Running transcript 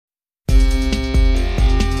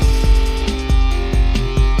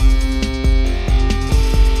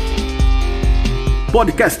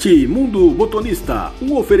Podcast Mundo Botonista,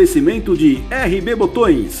 um oferecimento de RB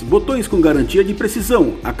Botões, botões com garantia de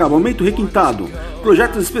precisão, acabamento requintado,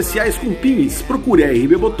 projetos especiais com pins. Procure a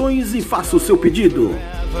RB Botões e faça o seu pedido.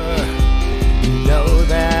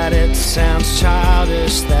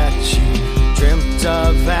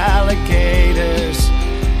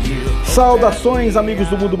 Saudações, amigos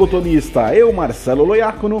do Mundo Botonista, eu, Marcelo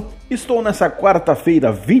Loiacono, estou nessa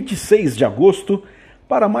quarta-feira, 26 de agosto,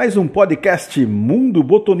 para mais um podcast Mundo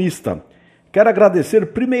Botonista. Quero agradecer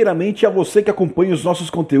primeiramente a você que acompanha os nossos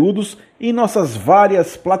conteúdos em nossas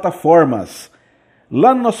várias plataformas.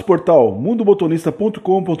 Lá no nosso portal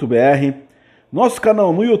mundobotonista.com.br, nosso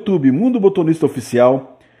canal no YouTube Mundo Botonista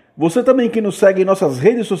Oficial, você também que nos segue em nossas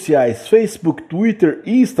redes sociais, Facebook, Twitter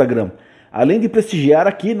e Instagram, além de prestigiar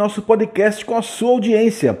aqui nosso podcast com a sua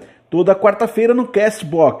audiência, toda quarta-feira no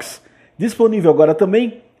Castbox, disponível agora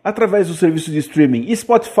também através do serviço de streaming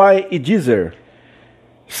Spotify e Deezer.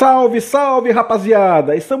 Salve, salve,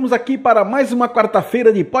 rapaziada! Estamos aqui para mais uma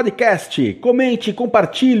quarta-feira de podcast. Comente,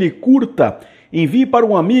 compartilhe, curta, envie para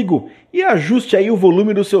um amigo e ajuste aí o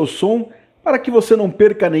volume do seu som para que você não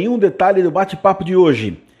perca nenhum detalhe do bate-papo de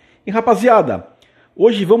hoje. E rapaziada,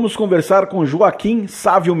 hoje vamos conversar com Joaquim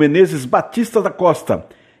Sávio Menezes Batista da Costa,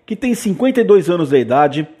 que tem 52 anos de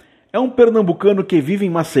idade, é um pernambucano que vive em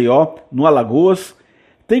Maceió, no Alagoas,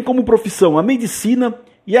 tem como profissão a medicina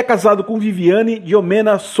e é casado com Viviane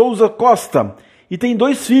Diomena Souza Costa. E tem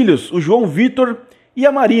 2 filhos, o João Vitor e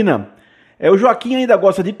a Marina. O Joaquim ainda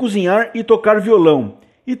gosta de cozinhar e tocar violão.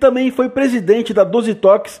 E também foi presidente da 12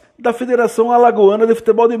 Toques da Federação Alagoana de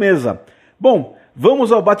Futebol de Mesa. Bom,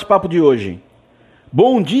 vamos ao bate-papo de hoje.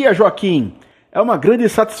 Bom dia, Joaquim. É uma grande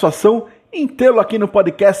satisfação em tê-lo aqui no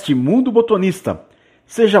podcast Mundo Botonista.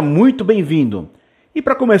 Seja muito bem-vindo. E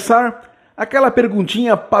para começar, aquela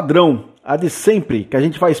perguntinha padrão, a de sempre, que a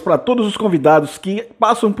gente faz para todos os convidados que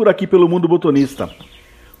passam por aqui pelo Mundo Botonista.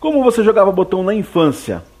 Como você jogava botão na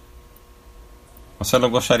infância? Marcelo, eu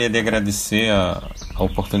gostaria de agradecer a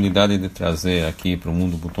oportunidade de trazer aqui para o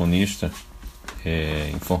Mundo Botonista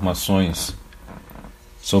informações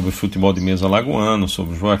sobre o futebol de mesa alagoano,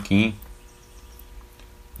 sobre o Joaquim,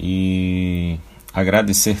 e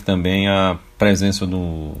agradecer também a presença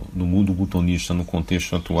do Mundo Botonista no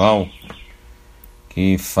contexto atual,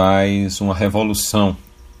 que faz uma revolução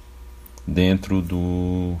dentro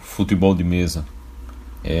do futebol de mesa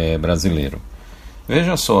brasileiro.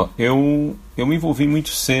 Veja só, eu me envolvi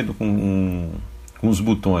muito cedo com os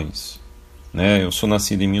botões, né? Eu sou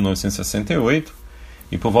nascido em 1968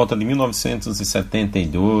 e por volta de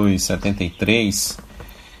 1972, 73,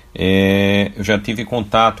 eu já tive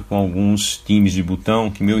contato com alguns times de botão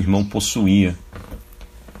que meu irmão possuía.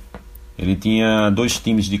 Ele tinha 2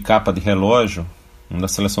 times de capa de relógio, um da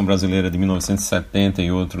Seleção Brasileira de 1970 e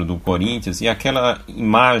outro do Corinthians, e aquela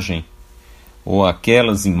imagem, ou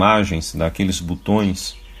aquelas imagens daqueles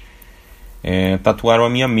botões, tatuaram a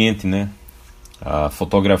minha mente, né? A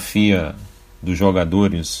fotografia dos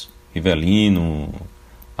jogadores Rivelino,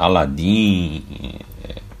 Aladim,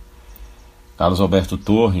 Carlos Alberto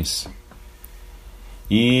Torres.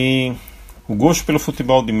 E o gosto pelo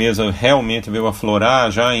futebol de mesa realmente veio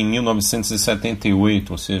aflorar já em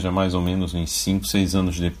 1978, ou seja, mais ou menos uns 5, 6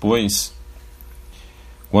 anos depois,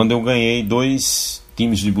 quando eu ganhei 2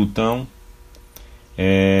 times de botão,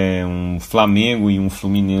 um Flamengo e um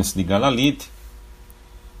Fluminense de Galalite.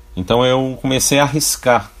 Então eu comecei a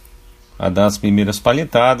arriscar, a dar as primeiras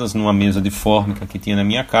palhetadas numa mesa de fórmica que tinha na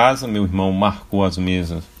minha casa. Meu irmão marcou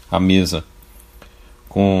a mesa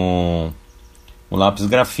com o lápis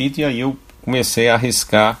grafite, e aí eu comecei a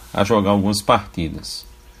arriscar a jogar algumas partidas.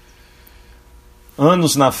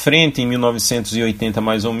 Anos na frente, em 1980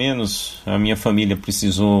 mais ou menos, a minha família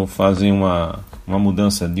precisou fazer uma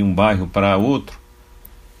mudança de um bairro para outro,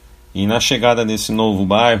 e na chegada desse novo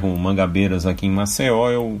bairro, Mangabeiras, aqui em Maceió,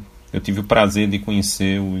 eu tive o prazer de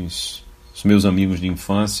conhecer os meus amigos de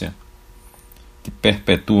infância, que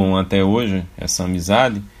perpetuam até hoje essa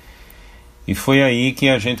amizade. E foi aí que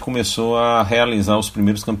a gente começou a realizar os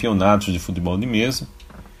primeiros campeonatos de futebol de mesa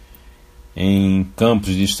em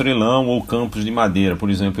campos de estrelão ou campos de madeira. Por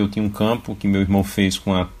exemplo, eu tinha um campo que meu irmão fez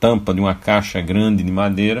com a tampa de uma caixa grande de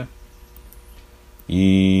madeira,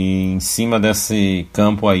 e em cima desse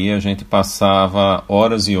campo aí a gente passava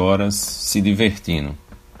horas e horas se divertindo.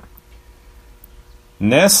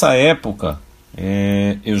 Nessa época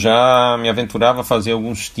eu já me aventurava a fazer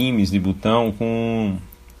alguns times de botão com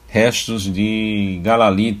restos de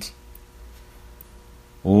galalite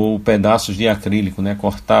ou pedaços de acrílico, né?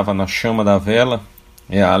 Cortava na chama da vela,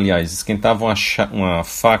 esquentava uma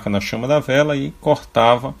faca na chama da vela e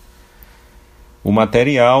cortava o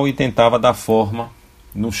material e tentava dar forma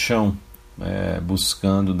no chão,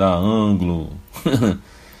 buscando dar ângulo,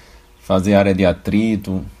 fazer área de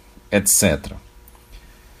atrito, etc.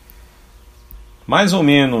 Mais ou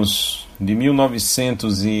menos de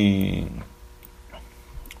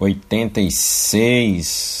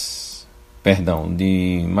 1986,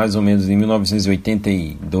 de mais ou menos de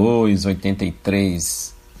 1982,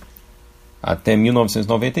 83 até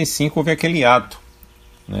 1995 houve aquele ato,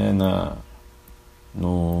 né,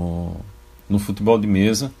 no futebol de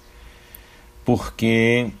mesa,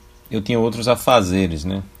 porque eu tinha outros afazeres,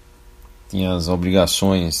 né? Tinha as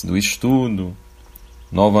obrigações do estudo,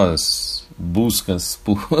 novas buscas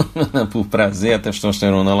por prazer, a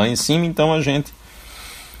testosterona lá em cima, então a gente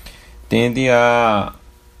tende a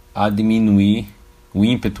diminuir o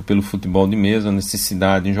ímpeto pelo futebol de mesa, a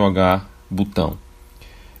necessidade de jogar botão.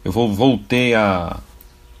 Eu voltei a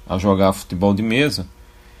jogar futebol de mesa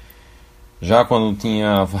já quando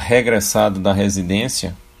tinha regressado da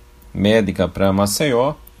residência médica para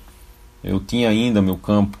Maceió. Eu tinha ainda meu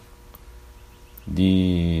campo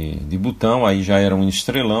de botão, aí já era um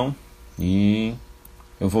estrelão, e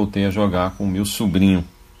eu voltei a jogar com o meu sobrinho,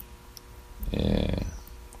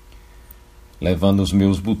 levando os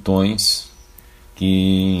meus botões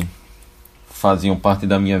que faziam parte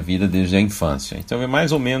da minha vida desde a infância. Então é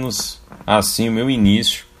mais ou menos assim o meu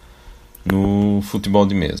início no futebol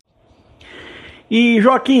de mesa. E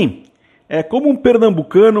Joaquim, como um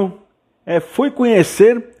pernambucano, foi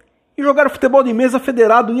conhecer e jogar futebol de mesa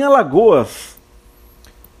federado em Alagoas.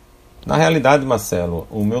 Na realidade, Marcelo,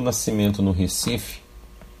 o meu nascimento no Recife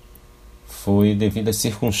foi devido às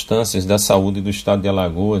circunstâncias da saúde do estado de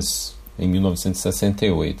Alagoas em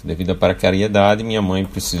 1968. Devido à precariedade, minha mãe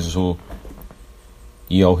precisou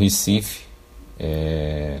ir ao Recife,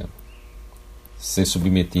 ser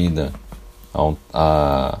submetida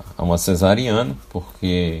a uma cesariana,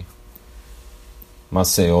 porque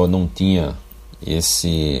Maceió não tinha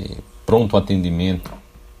esse pronto atendimento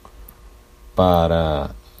para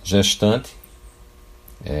gestante,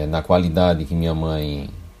 na qualidade que minha mãe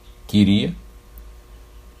queria.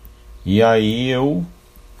 E aí eu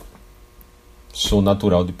sou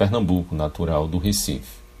natural de Pernambuco, natural do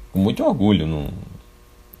Recife, com muito orgulho,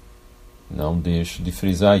 não deixo de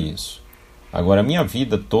frisar isso. Agora, a minha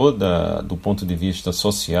vida toda, do ponto de vista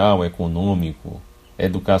social, econômico,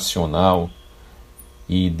 educacional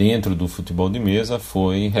e dentro do futebol de mesa,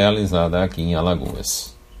 foi realizada aqui em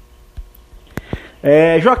Alagoas.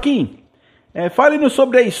 Joaquim, fale-nos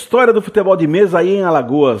sobre a história do futebol de mesa aí em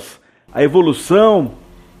Alagoas, a evolução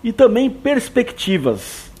e também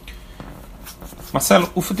perspectivas.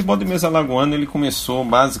 Marcelo, o futebol de mesa alagoano ele começou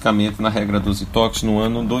basicamente na regra dos toques no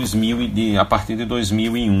ano 2000 a partir de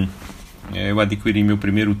 2001. Eu adquiri meu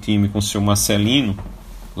primeiro time com o seu Marcelino,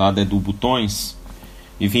 lá da Edu Botões,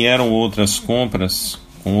 e vieram outras compras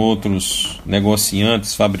com outros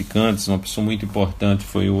negociantes, fabricantes. Uma pessoa muito importante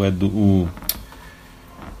foi o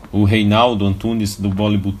Reinaldo Antunes do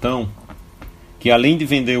Bola e Botão, que além de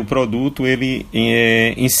vender o produto, ele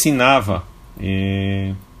ensinava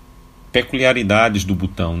peculiaridades do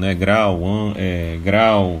botão, né? Grau,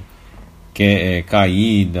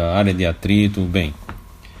 caída, área de atrito, bem,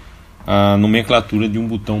 a nomenclatura de um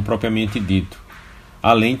botão propriamente dito,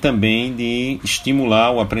 além também de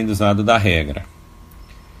estimular o aprendizado da regra.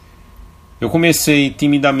 Eu comecei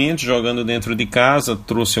timidamente jogando dentro de casa,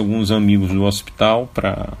 trouxe alguns amigos do hospital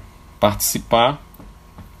para participar,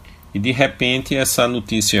 e de repente essa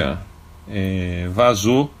notícia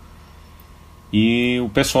vazou, e o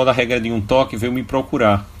pessoal da regra de um toque veio me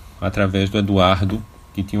procurar através do Eduardo,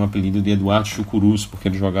 que tinha o apelido de Eduardo Chucuruz, porque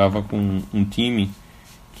ele jogava com um time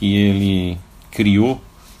que ele criou,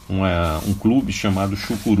 um clube chamado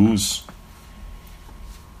Chucuruz,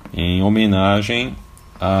 em homenagem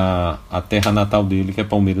à terra natal dele, que é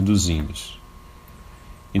Palmeira dos Índios.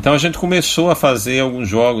 Então a gente começou a fazer alguns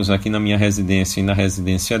jogos aqui na minha residência e na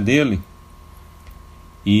residência dele,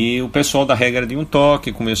 e o pessoal da regra de um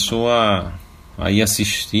toque começou a ir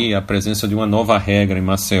assistir a presença de uma nova regra em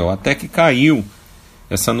Maceió, até que caiu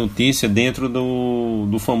essa notícia dentro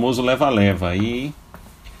do famoso leva-leva, e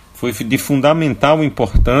foi de fundamental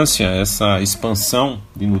importância essa expansão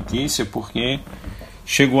de notícia, porque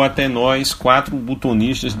chegou até nós 4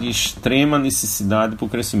 botonistas de extrema necessidade para o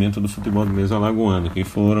crescimento do futebol de mesa alagoano, que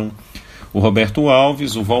foram o Roberto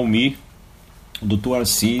Alves, o Valmir, o Dr.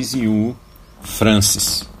 Assis e o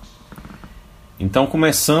Francis. Então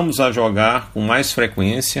começamos a jogar com mais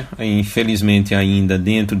frequência, infelizmente ainda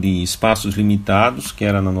dentro de espaços limitados, que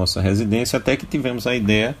era na nossa residência, até que tivemos a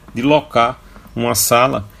ideia de locar uma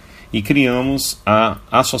sala e criamos a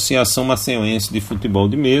Associação Maceioense de Futebol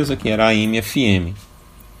de Mesa, que era a MFM.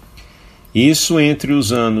 Isso entre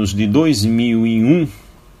os anos de 2001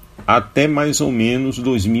 até mais ou menos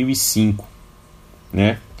 2005,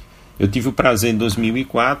 né? Eu tive o prazer em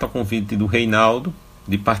 2004, a convite do Reinaldo,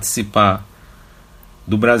 de participar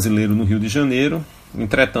do Brasileiro no Rio de Janeiro.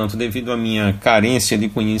 Entretanto, devido à minha carência de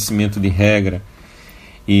conhecimento de regra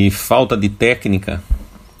e falta de técnica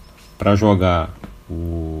para jogar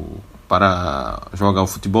o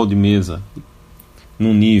futebol de mesa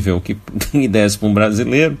no nível que desse para um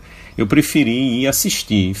brasileiro, eu preferi ir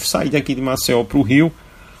assistir, sair daqui de Maceió para o Rio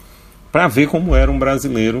para ver como era um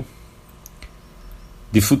brasileiro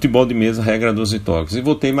de futebol de mesa, regra 12 toques. E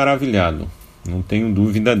voltei maravilhado, não tenho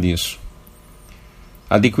dúvida disso.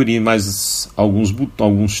 Adquiri mais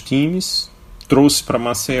alguns times, trouxe para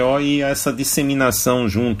Maceió, e essa disseminação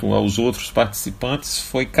junto aos outros participantes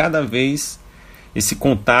esse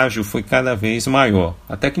contágio foi cada vez maior.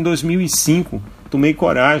 Até que em 2005 tomei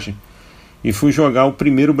coragem e fui jogar o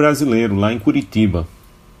primeiro brasileiro lá em Curitiba,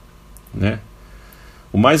 né?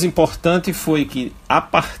 O mais importante foi que, a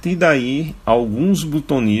partir daí, alguns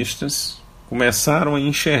butonistas começaram a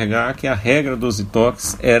enxergar que a regra 12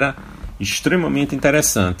 toques era extremamente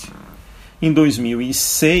interessante. Em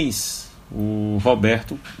 2006, o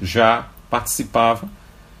Roberto já participava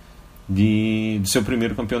de seu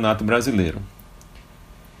primeiro campeonato brasileiro.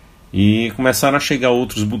 E começaram a chegar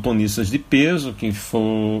outros butonistas de peso, que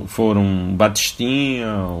foram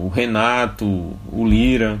Batistinha, o Renato, o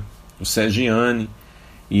Lira, o Sergiane.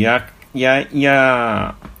 E a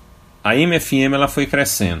MFM ela foi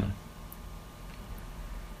crescendo.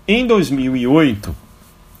 Em 2008,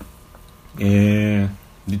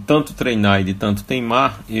 de tanto treinar e de tanto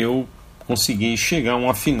teimar, eu consegui chegar a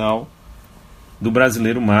uma final do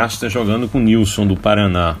Brasileiro Master jogando com o Nilson do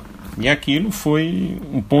Paraná. E aquilo foi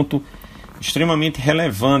um ponto extremamente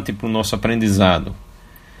relevante para o nosso aprendizado,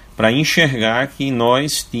 para enxergar que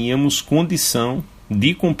nós tínhamos condição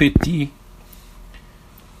de competir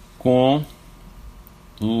com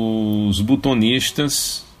os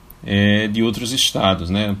butonistas de outros estados,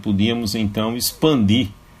 né? Podíamos então expandir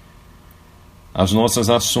as nossas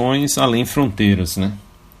ações além fronteiras, né?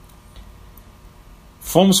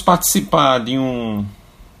 Fomos participar de um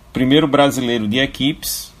primeiro brasileiro de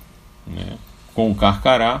equipes, né, com o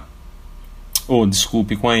Carcará,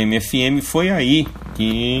 com a MFM. Foi aí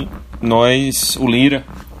que o Lira,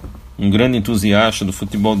 um grande entusiasta do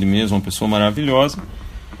futebol de mesa, uma pessoa maravilhosa,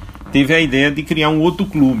 teve a ideia de criar um outro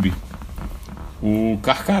clube, o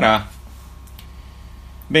Carcará.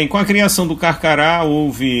 Bem, com a criação do Carcará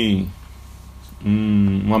houve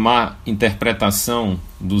uma má interpretação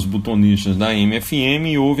dos butonistas da MFM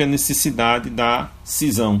e houve a necessidade da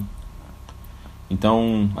cisão.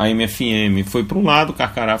 Então a MFM foi para um lado, o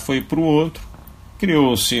Carcará foi para o outro,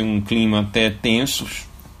 criou-se um clima até tenso,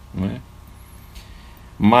 né?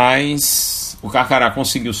 Mas o Carcará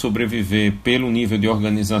conseguiu sobreviver pelo nível de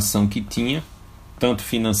organização que tinha, tanto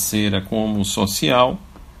financeira como social,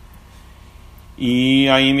 e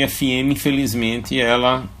a MFM, infelizmente,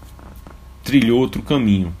 ela trilhou outro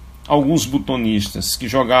caminho. Alguns butonistas que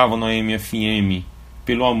jogavam na MFM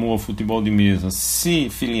pelo amor ao futebol de mesa se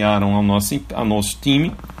filiaram ao nosso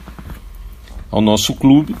time, ao nosso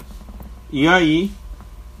clube, e aí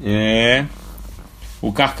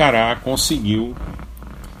o Carcará conseguiu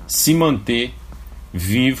se manter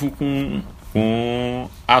vivo com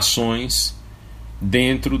ações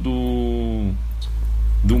dentro do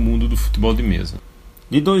mundo do futebol de mesa.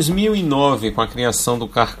 De 2009, com a criação do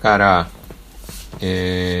Carcará,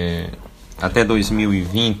 até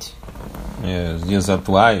 2020, os dias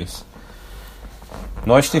atuais,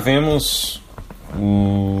 nós tivemos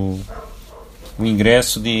o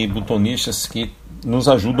ingresso de butonistas que nos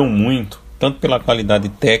ajudam muito, tanto pela qualidade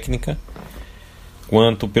técnica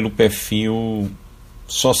quanto pelo perfil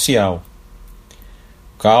social.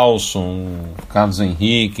 Carlson, Carlos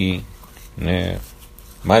Henrique, né?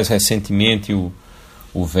 Mais recentemente o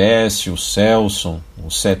Vécio, o Celson, o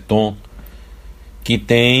Seton, que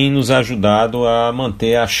tem nos ajudado a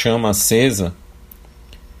manter a chama acesa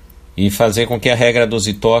e fazer com que a regra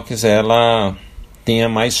 12 toques ela tenha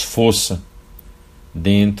mais força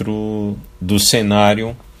dentro do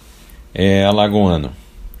cenário alagoano.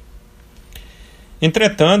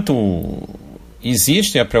 Entretanto,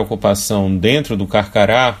 existe a preocupação dentro do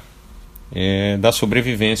Carcará da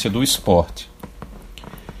sobrevivência do esporte.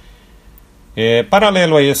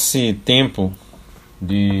 Paralelo a esse tempo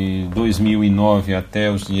de 2009 até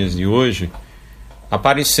os dias de hoje,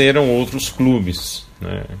 apareceram outros clubes,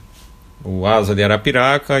 né? O Asa de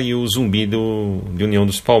Arapiraca e o Zumbi de União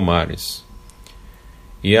dos Palmares.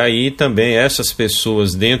 E aí também essas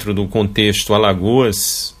pessoas dentro do contexto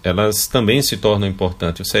Alagoas, elas também se tornam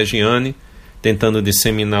importantes. O Sergiane tentando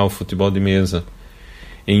disseminar o futebol de mesa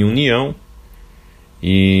em União,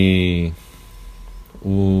 e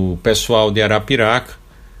o pessoal de Arapiraca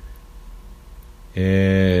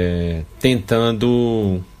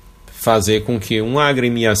tentando fazer com que uma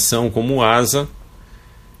agremiação como o ASA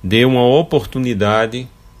dê uma oportunidade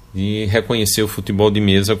de reconhecer o futebol de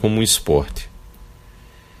mesa como um esporte.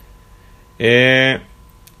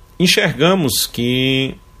 Enxergamos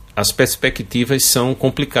que as perspectivas são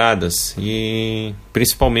complicadas, e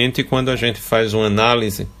principalmente quando a gente faz uma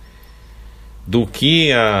análise do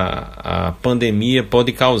que a pandemia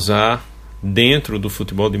pode causar dentro do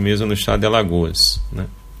futebol de mesa no estado de Alagoas, né?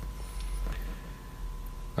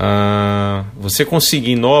 Você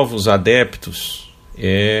conseguir novos adeptos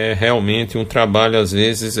é realmente um trabalho às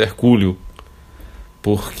vezes hercúleo,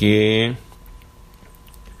 porque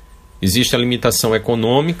existe a limitação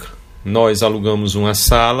econômica. Nós alugamos uma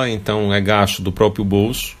sala, então é gasto do próprio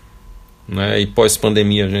bolso, né? E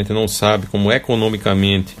pós-pandemia a gente não sabe como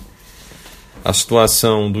economicamente a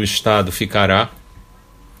situação do Estado ficará,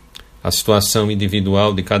 a situação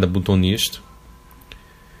individual de cada butonista.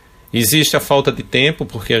 Existe a falta de tempo,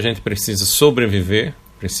 porque a gente precisa sobreviver,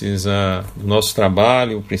 precisa do nosso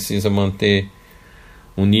trabalho, precisa manter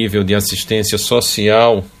um nível de assistência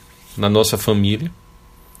social na nossa família.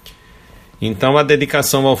 Então a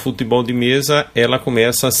dedicação ao futebol de mesa, ela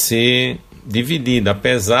começa a ser dividida,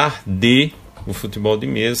 apesar de o futebol de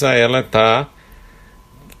mesa ela está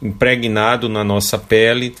impregnado na nossa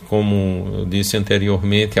pele, como eu disse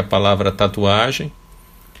anteriormente, a palavra tatuagem.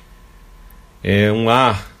 É um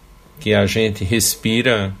ar que a gente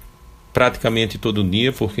respira praticamente todo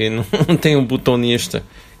dia, porque não tem um butonista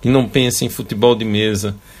que não pense em futebol de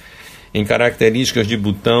mesa, em características de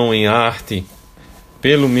botão, em arte,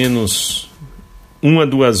 pelo menos 1 a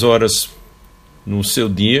 2 horas no seu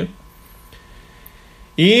dia.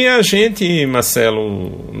 E a gente,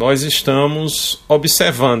 Marcelo, nós estamos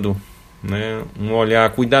observando, né, um olhar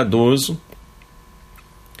cuidadoso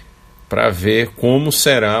para ver como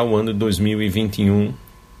será o ano de 2021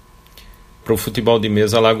 para o futebol de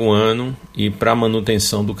mesa alagoano e para a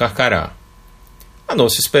manutenção do Carcará. A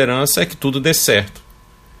nossa esperança é que tudo dê certo,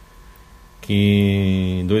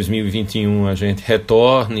 que em 2021 a gente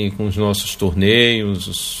retorne com os nossos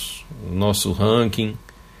torneios, o nosso ranking,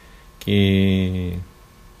 que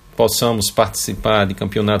possamos participar de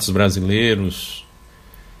campeonatos brasileiros,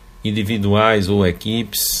 individuais ou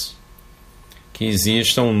equipes, que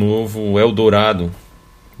exista um novo Eldorado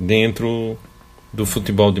dentro do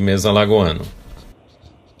futebol de mesa alagoano.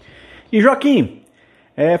 E Joaquim,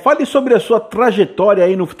 fale sobre a sua trajetória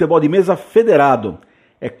aí no futebol de mesa federado.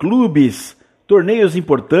 Clubes, torneios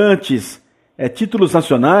importantes, títulos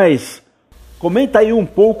nacionais. Comenta aí um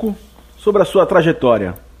pouco sobre a sua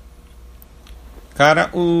trajetória.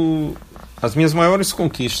 Cara, as minhas maiores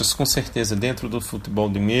conquistas, com certeza, dentro do futebol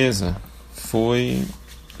de mesa, foi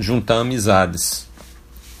juntar amizades,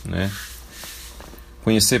 né?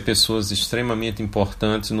 Conhecer pessoas extremamente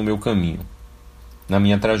importantes no meu caminho, na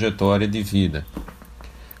minha trajetória de vida.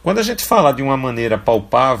 Quando a gente fala de uma maneira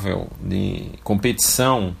palpável de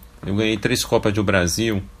competição, eu ganhei 3 Copas do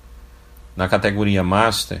Brasil na categoria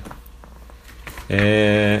Master.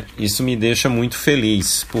 Isso me deixa muito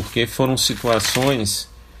feliz, porque foram situações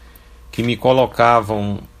que me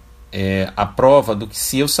colocavam à prova do que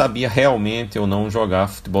se eu sabia realmente ou não jogar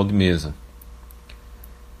futebol de mesa.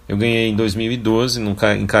 Eu ganhei em 2012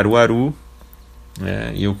 em Caruaru,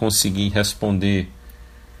 e eu consegui responder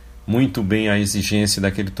muito bem à exigência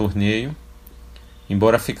daquele torneio,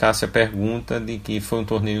 embora ficasse a pergunta de que foi um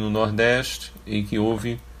torneio no Nordeste e que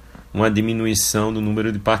houve uma diminuição do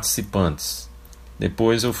número de participantes.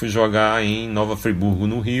 Depois eu fui jogar em Nova Friburgo,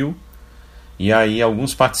 no Rio, e aí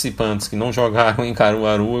alguns participantes que não jogaram em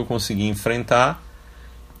Caruaru eu consegui enfrentar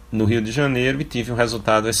no Rio de Janeiro e tive um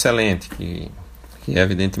resultado excelente, que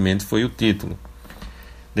evidentemente foi o título.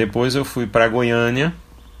 Depois eu fui para Goiânia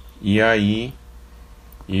e aí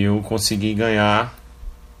eu consegui ganhar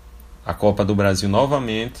a Copa do Brasil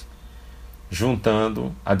novamente,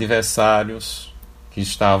 juntando adversários que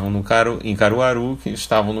estavam em Caruaru, que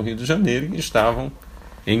estavam no Rio de Janeiro e que estavam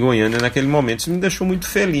em Goiânia naquele momento. Isso me deixou muito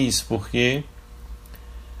feliz, porque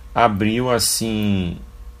abriu assim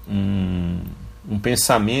um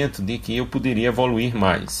pensamento de que eu poderia evoluir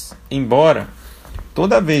mais. Embora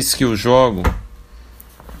toda vez que eu jogo,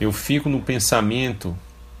 eu fico no pensamento,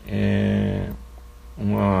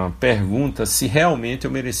 uma pergunta se realmente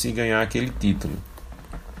eu mereci ganhar aquele título.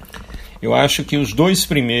 Eu acho que os 2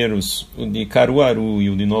 primeiros, o de Caruaru e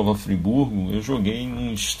o de Nova Friburgo, eu joguei em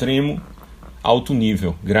um extremo alto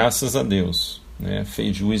nível, graças a Deus, né?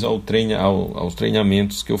 Fez jus aos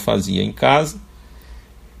treinamentos que eu fazia em casa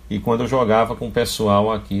e quando eu jogava com o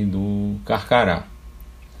pessoal aqui do Carcará.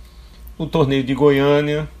 O torneio de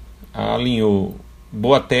Goiânia alinhou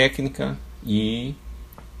boa técnica e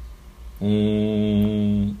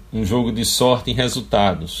um jogo de sorte em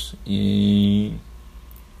resultados. E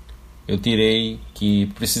eu tirei que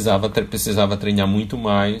precisava treinar muito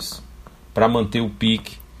mais para manter o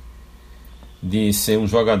pique de ser um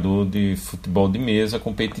jogador de futebol de mesa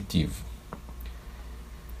competitivo.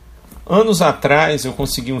 Anos atrás eu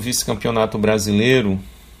consegui um vice-campeonato brasileiro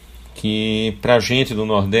que, para a gente do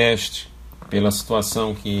Nordeste, pela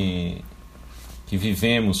situação que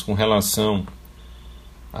vivemos com relação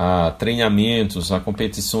a treinamentos, a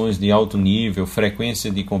competições de alto nível,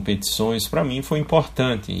 frequência de competições, para mim foi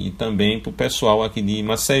importante e também para o pessoal aqui de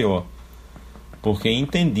Maceió, porque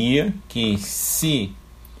entendia que se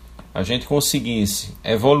a gente conseguisse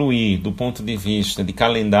evoluir do ponto de vista de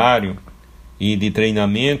calendário e de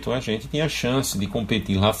treinamento, a gente tinha chance de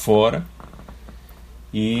competir lá fora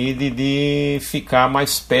e de ficar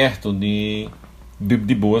mais perto de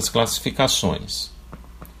boas classificações.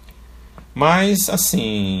 Mas,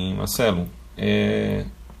 assim, Marcelo,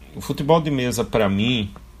 o futebol de mesa, para mim,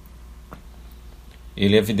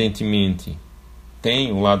 ele evidentemente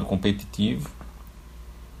tem o lado competitivo,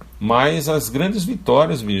 mas as grandes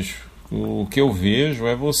vitórias, bicho, o que eu vejo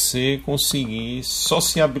é você conseguir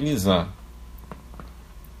sociabilizar,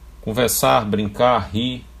 conversar, brincar,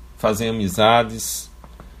 rir, fazer amizades,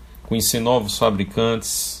 conhecer novos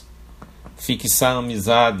fabricantes, fixar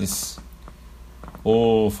amizades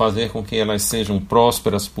ou fazer com que elas sejam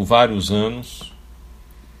prósperas por vários anos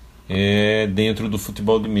dentro do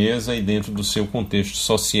futebol de mesa e dentro do seu contexto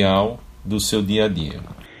social, do seu dia a dia.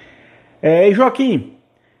 E Joaquim,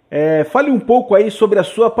 fale um pouco aí sobre a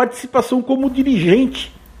sua participação como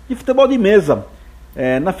dirigente de futebol de mesa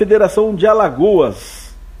na Federação de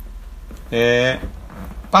Alagoas.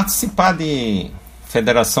 Participar de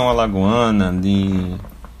Federação Alagoana, de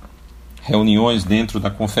reuniões dentro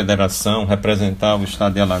da Confederação, representar o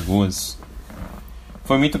estado de Alagoas,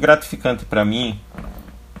 foi muito gratificante para mim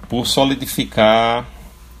por solidificar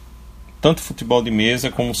tanto futebol de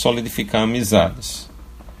mesa como solidificar amizades.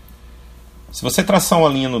 Se você traçar uma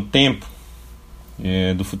linha no tempo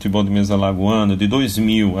do futebol de mesa alagoano, de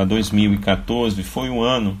 2000 a 2014, foram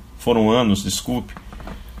anos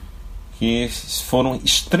que foram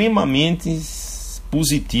extremamente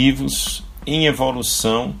positivos em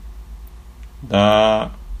evolução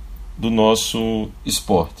do nosso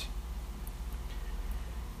esporte.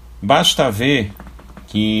 Basta ver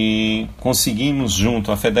que conseguimos,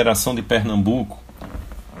 junto à Federação de Pernambuco,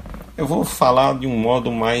 eu vou falar de um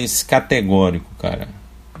modo mais categórico, cara,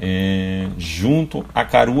 junto a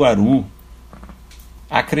Caruaru,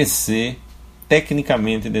 a crescer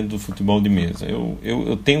tecnicamente dentro do futebol de mesa.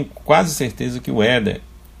 Eu tenho quase certeza que o Éder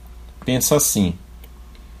pensa assim,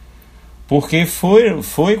 porque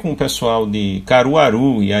foi com o pessoal de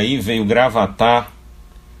Caruaru, e aí veio Gravatá,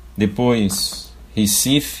 depois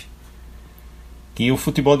Recife, que o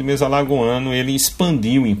futebol de mesa alagoano ele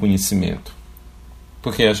expandiu em conhecimento,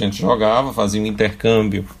 porque a gente jogava, fazia um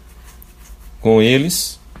intercâmbio com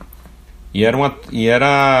eles, e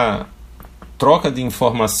era troca de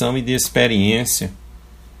informação e de experiência,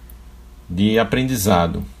 de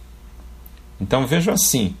aprendizado. Então veja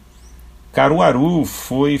assim, Caruaru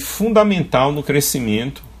foi fundamental no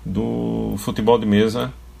crescimento do futebol de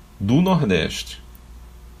mesa do Nordeste,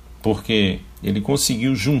 porque ele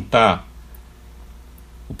conseguiu juntar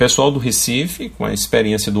o pessoal do Recife com a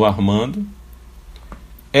experiência do Armando,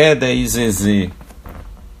 Éder e Zezé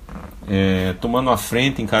tomando a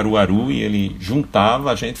frente em Caruaru, e ele juntava,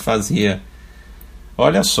 a gente fazia,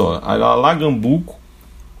 olha só, Lagambuco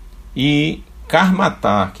e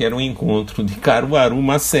Carmatá, que era um encontro de Caruaru,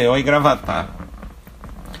 Maceió e Gravatá.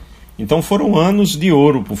 Então foram anos de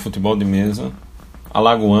ouro para o futebol de mesa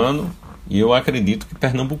alagoano, e eu acredito que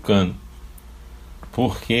pernambucano,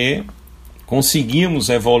 porque conseguimos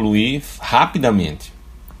evoluir rapidamente.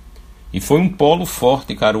 E foi um polo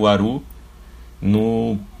forte Caruaru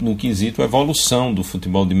no quesito evolução do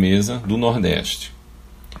futebol de mesa do Nordeste.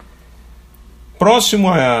 Próximo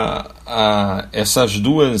a essas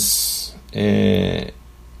duas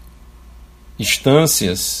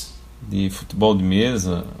instâncias de futebol de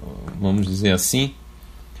mesa, vamos dizer assim,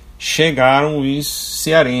 chegaram os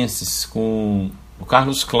cearenses com o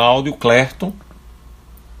Carlos Cláudio, o Clerton,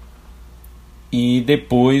 e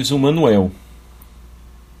depois o Manuel.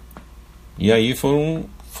 E aí foram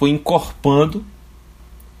foi encorpando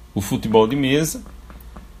o futebol de mesa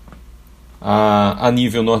a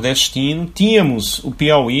nível nordestino. Tínhamos o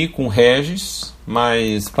Piauí com Regis,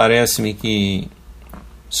 mas parece-me que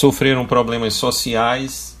sofreram problemas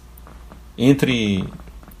sociais entre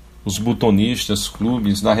os botonistas,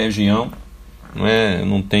 clubes da região.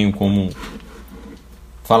 Não tenho como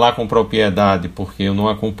falar com propriedade, porque eu não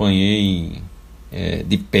acompanhei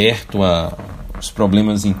de perto os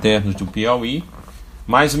problemas internos do Piauí,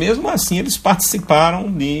 mas mesmo assim eles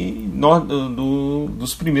participaram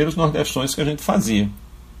dos primeiros nordestões que a gente fazia.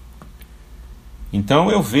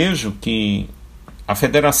 Então eu vejo que a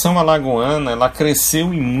Federação Alagoana, ela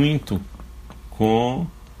cresceu e muito com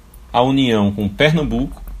a união com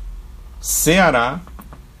Pernambuco, Ceará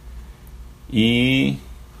e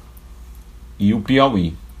o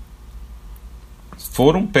Piauí.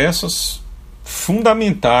 Foram peças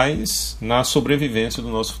fundamentais na sobrevivência do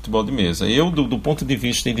nosso futebol de mesa. Eu, do ponto de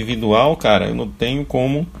vista individual, cara, eu não tenho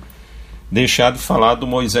como deixar de falar do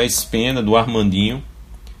Moisés Pena, do Armandinho,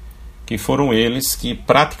 que foram eles que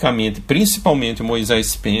praticamente, principalmente o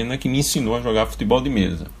Moisés Pena, que me ensinou a jogar futebol de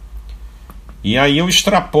mesa. E aí eu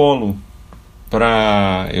extrapolo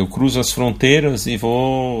eu cruzo as fronteiras e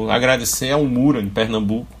vou agradecer ao Mura, em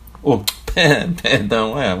Pernambuco.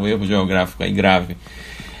 Perdão, o erro geográfico aí grave.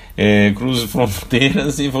 Cruzo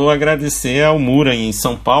fronteiras e vou agradecer ao Mura, em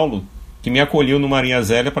São Paulo, que me acolheu no Maria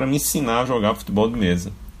Zélia para me ensinar a jogar futebol de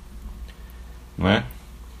mesa. Não é?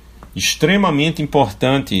 Extremamente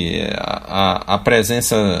importante a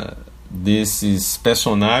presença desses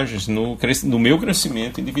personagens no meu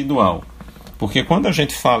crescimento individual. Porque quando a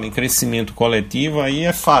gente fala em crescimento coletivo,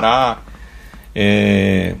 aí Fará,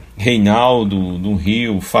 Reinaldo no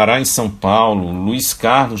Rio, Fará em São Paulo, Luiz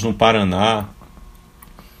Carlos no Paraná,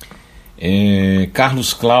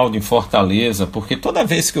 Carlos Cláudio em Fortaleza, porque toda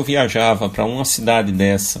vez que eu viajava para uma cidade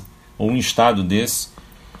dessa, ou um estado desse,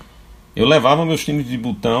 eu levava meus times de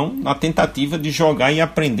botão na tentativa de jogar e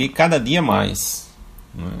aprender cada dia mais.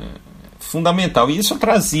 Fundamental. E isso eu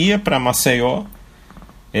trazia para Maceió.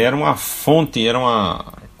 Era uma fonte,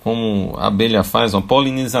 como a abelha faz, uma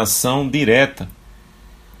polinização direta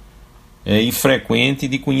e frequente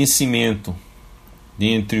de conhecimento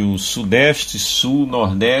entre o Sudeste, Sul,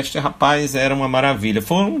 Nordeste. Rapaz, era uma maravilha.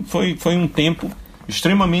 Foi um tempo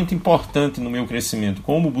extremamente importante no meu crescimento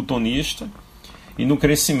como botonista e no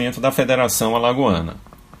crescimento da Federação Alagoana,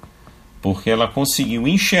 porque ela conseguiu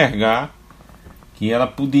enxergar que ela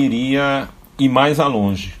poderia ir mais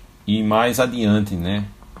longe, ir mais adiante,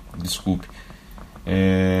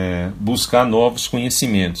 buscar novos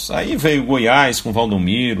conhecimentos. Aí veio Goiás com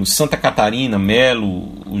Valdomiro, Santa Catarina,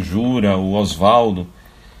 Melo, o Jura, o Osvaldo,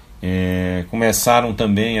 começaram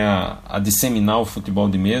também a disseminar o futebol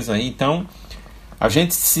de mesa. Então a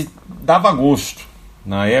gente se dava gosto,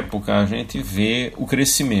 na época, a gente vê o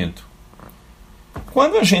crescimento.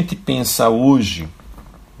 Quando a gente pensa hoje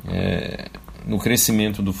no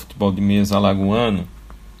crescimento do futebol de mesa alagoano,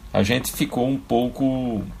 a gente ficou um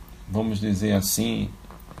pouco, vamos dizer assim,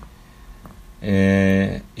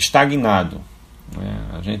 estagnado.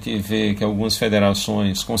 A gente vê que algumas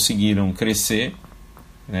federações conseguiram crescer.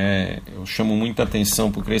 Eu chamo muita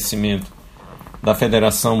atenção para o crescimento da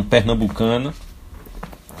Federação Pernambucana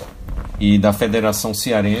e da Federação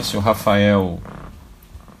Cearense, o Rafael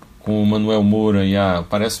com o Manuel Moura, e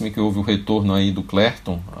parece-me que houve o retorno aí do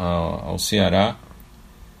Clerton ao Ceará.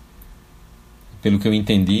 Pelo que eu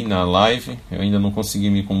entendi na live, eu ainda não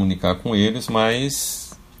consegui me comunicar com eles,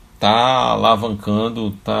 mas está alavancando,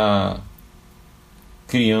 está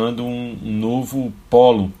criando um novo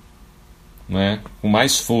polo, com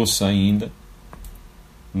mais força ainda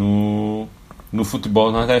no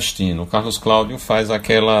futebol nordestino. O Carlos Cláudio faz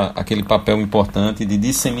aquele papel importante de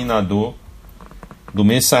disseminador, do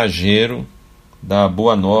mensageiro da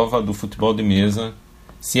boa nova do futebol de mesa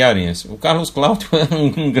cearense. O Carlos Cláudio é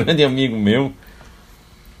um grande amigo meu,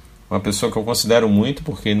 uma pessoa que eu considero muito,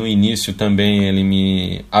 porque no início também ele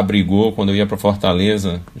me abrigou quando eu ia para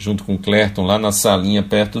Fortaleza, junto com o Clerton, lá na salinha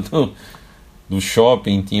perto do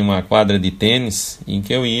shopping, tinha uma quadra de tênis, em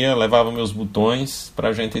que eu ia, levava meus botões para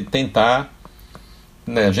a gente tentar,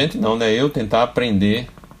 eu tentar aprender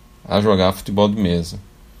a jogar futebol de mesa.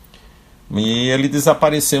 E ele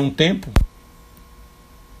desapareceu um tempo.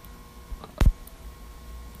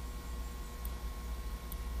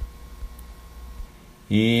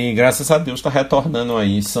 E graças a Deus está retornando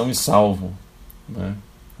aí, são e salvo,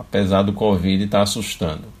 apesar do Covid estar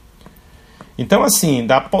assustando. Então, assim,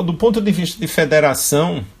 do ponto de vista de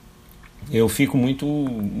federação, eu fico muito,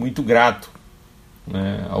 muito grato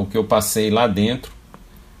ao que eu passei lá dentro,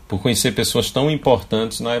 por conhecer pessoas tão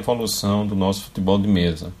importantes na evolução do nosso futebol de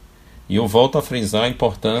mesa. E eu volto a frisar a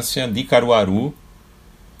importância de Caruaru,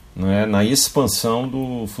 né, na expansão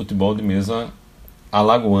do futebol de mesa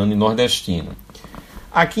alagoano e nordestino.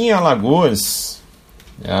 Aqui em Alagoas,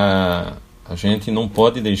 a gente não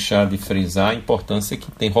pode deixar de frisar a importância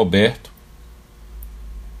que tem o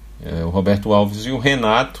Roberto Alves e o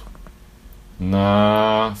Renato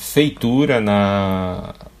na feitura,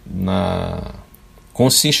 na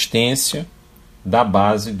consistência da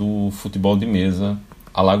base do futebol de mesa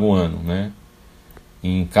alagoano, né?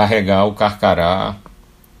 Em carregar o Carcará,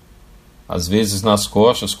 às vezes nas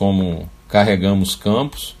costas, como carregamos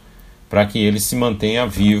Campos, para que ele se mantenha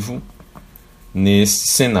vivo nesse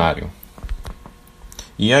cenário.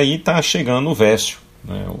 E aí está chegando o Vécio,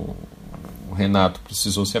 né? O Renato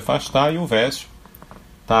precisou se afastar e o Vécio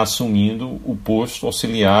está assumindo o posto,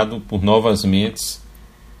 auxiliado por novas mentes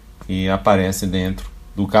que aparecem dentro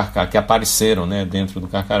do Carcará, que apareceram, né, dentro do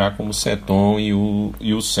Carcará, como o Seton e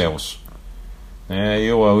o Celso.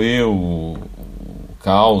 O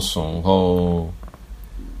Carlson,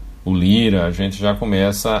 o Lira, a gente já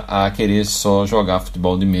começa a querer só jogar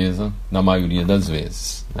futebol de mesa na maioria das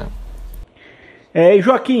vezes, né? E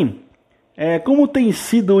Joaquim, como tem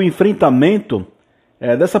sido o enfrentamento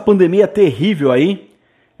dessa pandemia terrível aí,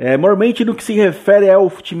 maiormente no que se refere ao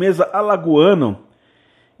futimesa alagoano,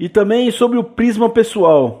 e também sobre o prisma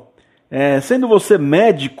pessoal, sendo você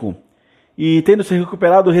médico e tendo se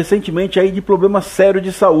recuperado recentemente aí de problemas sérios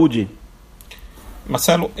de saúde?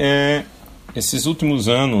 Marcelo, esses últimos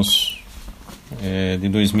anos, de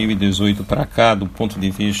 2018 para cá, do ponto de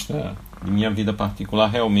vista de minha vida particular,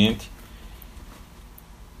 realmente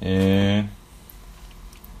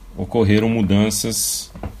ocorreram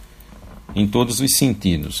mudanças em todos os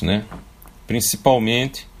sentidos, né?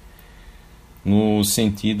 Principalmente no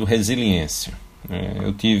sentido resiliência.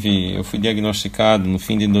 Eu fui diagnosticado no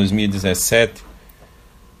fim de 2017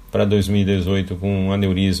 para 2018 com um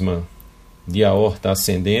aneurisma de aorta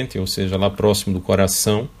ascendente, ou seja, lá próximo do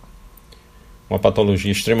coração, uma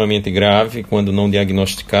patologia extremamente grave quando não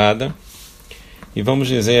diagnosticada. E vamos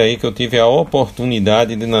dizer aí que eu tive a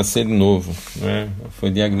oportunidade de nascer de novo, né?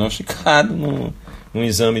 Foi diagnosticado num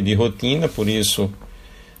exame de rotina, por isso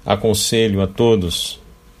aconselho a todos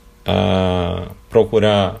a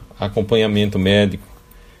procurar acompanhamento médico,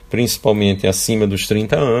 principalmente acima dos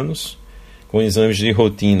 30 anos, com exames de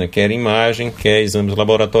rotina, quer imagem, quer exames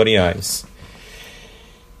laboratoriais.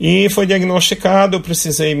 E foi diagnosticado, eu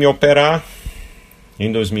precisei me operar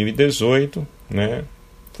em 2018, né?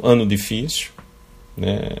 Ano difícil,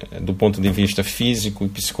 né? Do ponto de vista físico e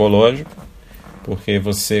psicológico, porque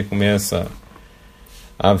você começa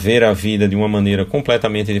a ver a vida de uma maneira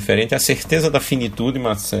completamente diferente. A certeza da finitude,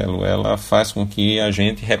 Marcelo, ela faz com que a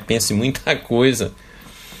gente repense muita coisa,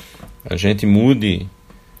 a gente mude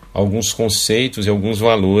alguns conceitos e alguns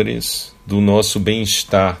valores do nosso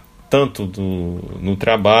bem-estar, tanto no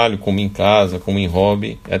trabalho, como em casa, como em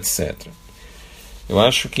hobby, etc. Eu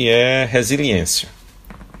acho que é resiliência,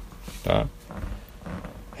 tá?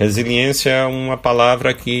 Resiliência é uma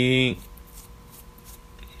palavra que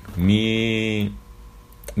me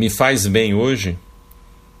faz bem hoje,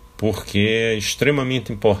 porque é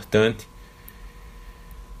extremamente importante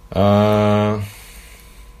a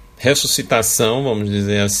ressuscitação, vamos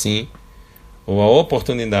dizer assim, ou a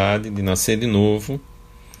oportunidade de nascer de novo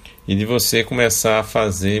e de você começar a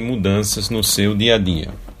fazer mudanças no seu dia a dia.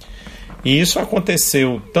 E isso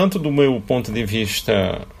aconteceu tanto do meu ponto de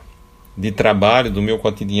vista de trabalho, do meu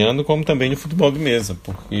cotidiano, como também no futebol de mesa,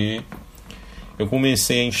 porque eu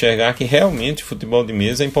comecei a enxergar que realmente o futebol de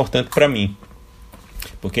mesa é importante para mim.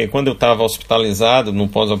 Porque quando eu estava hospitalizado no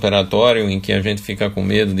pós-operatório, em que a gente fica com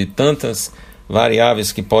medo de tantas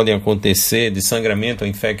variáveis que podem acontecer, de sangramento,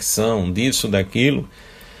 infecção, disso, daquilo,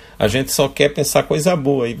 a gente só quer pensar coisa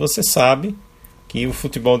boa. E você sabe que o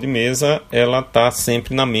futebol de mesa ela está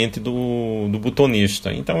sempre na mente do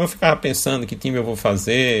butonista. Então eu ficava pensando que time eu vou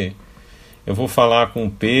fazer, eu vou falar com o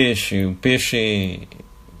Peixe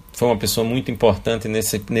foi uma pessoa muito importante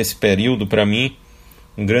nesse período para mim,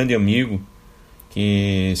 um grande amigo,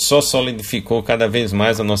 que só solidificou cada vez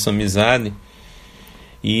mais a nossa amizade.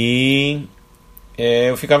 E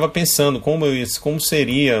eu ficava pensando como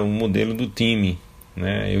seria o modelo do time,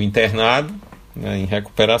 né? Eu internado, né, em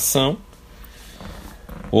recuperação,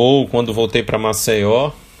 ou quando voltei para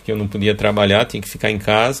Maceió, que eu não podia trabalhar, tinha que ficar em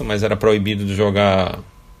casa, mas era proibido de jogar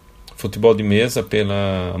futebol de mesa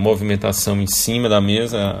pela movimentação em cima da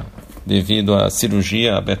mesa devido à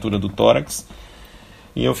cirurgia, à abertura do tórax.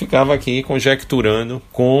 E eu ficava aqui conjecturando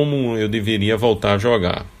como eu deveria voltar a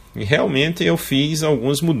jogar. E realmente eu fiz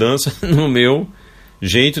algumas mudanças no meu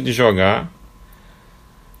jeito de jogar.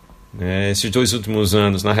 Esses 2 últimos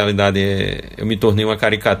anos, na realidade, eu me tornei uma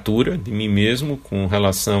caricatura de mim mesmo com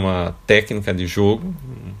relação à técnica de jogo.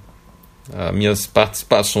 As minhas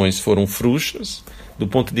participações foram frouxas do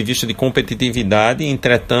ponto de vista de competitividade,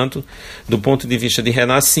 entretanto, do ponto de vista de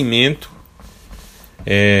renascimento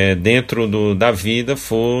dentro da vida,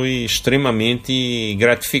 foi extremamente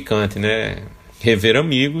gratificante, né? Rever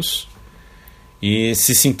amigos e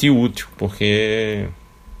se sentir útil, porque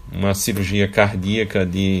uma cirurgia cardíaca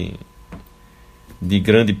de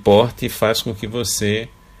grande porte faz com que você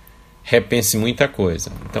repense muita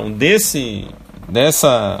coisa. Então,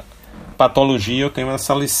 dessa patologia eu tenho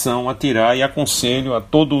essa lição a tirar e aconselho a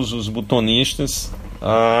todos os botonistas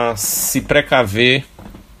a se precaver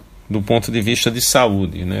do ponto de vista de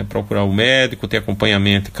saúde, né? Procurar o médico, ter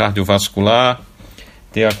acompanhamento cardiovascular,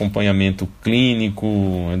 ter acompanhamento clínico,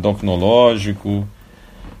 endocrinológico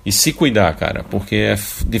e se cuidar, cara, porque é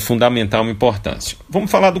de fundamental importância.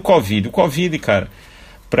 Vamos falar do Covid. O Covid, cara,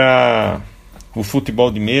 para o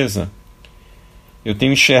futebol de mesa, eu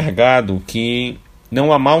tenho enxergado que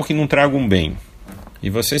não há mal que não traga um bem. E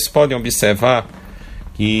vocês podem observar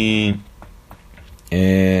que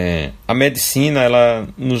a medicina, ela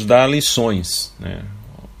nos dá lições, né?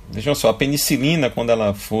 Vejam só, a penicilina, quando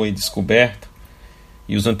ela foi descoberta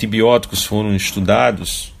e os antibióticos foram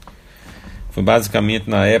estudados, foi basicamente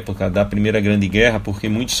na época da Primeira Grande Guerra, porque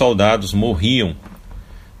muitos soldados morriam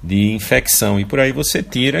de infecção. E por aí você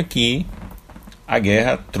tira que a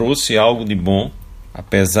guerra trouxe algo de bom,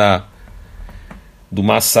 apesar do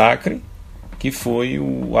massacre, que foi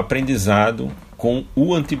o aprendizado com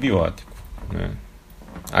o antibiótico, né?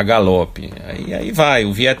 A galope. Aí vai,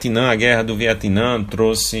 o Vietnã, a guerra do Vietnã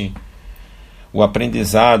trouxe o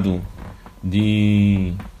aprendizado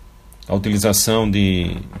de a utilização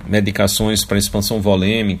de medicações para expansão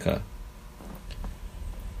volêmica.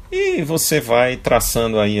 E você vai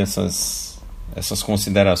traçando aí essas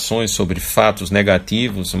considerações sobre fatos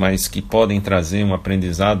negativos, mas que podem trazer um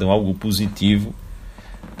aprendizado, algo positivo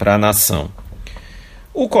para a nação.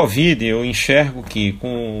 O Covid, eu enxergo que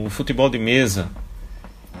com o futebol de mesa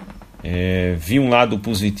vi um lado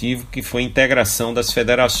positivo, que foi a integração das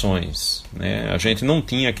federações, né? A gente não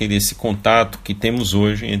tinha esse contato que temos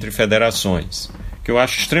hoje entre federações, que eu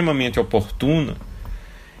acho extremamente oportuna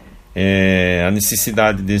a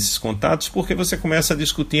necessidade desses contatos, porque você começa a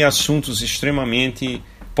discutir assuntos extremamente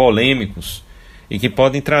polêmicos e que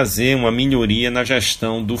podem trazer uma melhoria na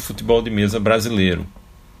gestão do futebol de mesa brasileiro.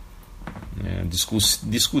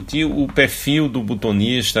 Discutir o perfil do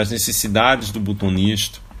botonista, as necessidades do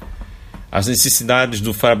botonista, as necessidades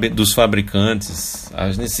dos fabricantes,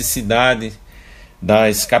 as necessidades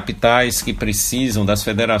das capitais que precisam, das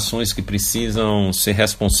federações que precisam ser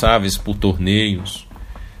responsáveis por torneios,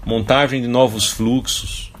 montagem de novos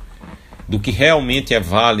fluxos, do que realmente é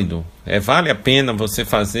válido. Vale a pena você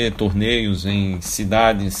fazer torneios em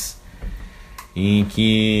cidades em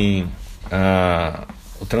que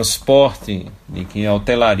o transporte, em que a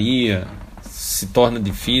hotelaria se torna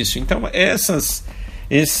difícil. Então, essas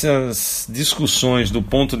discussões do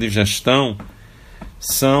ponto de gestão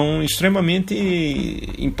são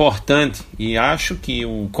extremamente importantes, e acho que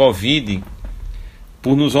o Covid,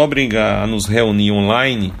 por nos obrigar a nos reunir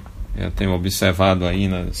online, eu tenho observado aí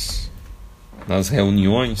nas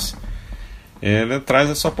reuniões, ela traz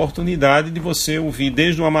essa oportunidade de você ouvir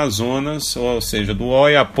desde o Amazonas, ou seja, do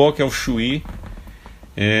Oiapoque ao Chuí,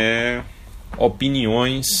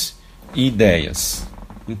 opiniões e ideias.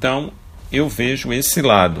 Então, eu vejo esse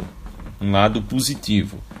lado, um lado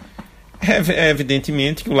positivo. É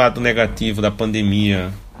evidentemente que o lado negativo da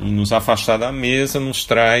pandemia e nos afastar da mesa nos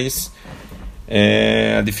traz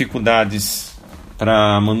dificuldades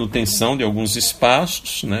para a manutenção de alguns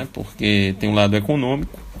espaços, né, porque tem um lado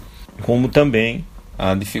econômico, como também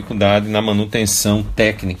a dificuldade na manutenção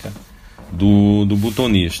técnica do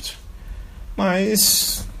botonista.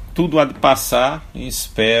 Mas tudo há de passar e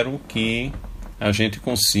espero que a gente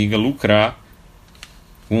consiga lucrar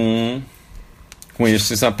com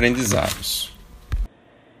esses aprendizados.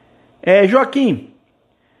 Joaquim,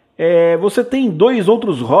 você tem 2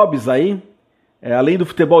 outros hobbies aí, além do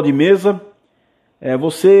futebol de mesa.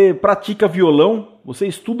 Você pratica violão, você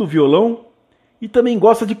estuda o violão e também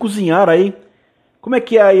gosta de cozinhar aí. Como é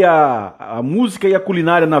que é aí a música e a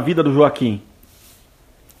culinária na vida do Joaquim?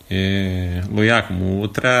 Loiacono,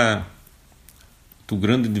 outro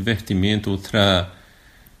grande divertimento, outra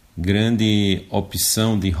grande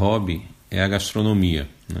opção de hobby é a gastronomia,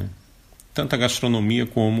 né? Tanto a gastronomia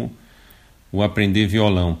como o aprender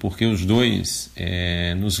violão, porque os dois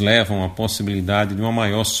nos levam à possibilidade de uma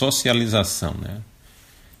maior socialização, né?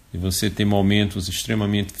 e você ter momentos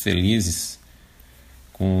extremamente felizes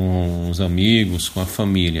com os amigos, com a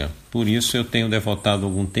família. Por isso eu tenho devotado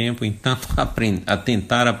algum tempo em tanto a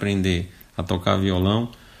tentar aprender a tocar violão,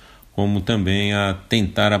 como também a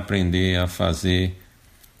tentar aprender a fazer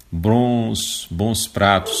bons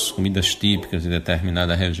pratos, comidas típicas de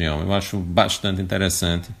determinada região. Eu acho bastante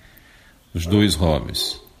interessante os dois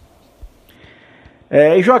hobbies.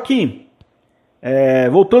 E Joaquim,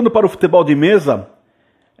 voltando para o futebol de mesa,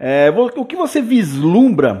 o que você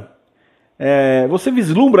vislumbra? Você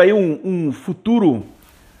vislumbra aí um futuro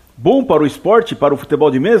bom para o esporte, para o futebol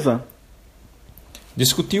de mesa?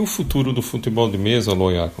 Discutir o futuro do futebol de mesa,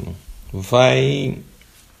 Loiacono, vai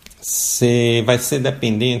ser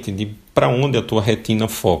dependente de para onde a tua retina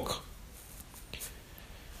foca.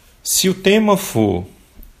 Se o tema for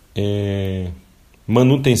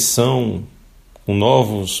manutenção com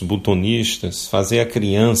novos botonistas, fazer a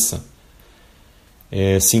criança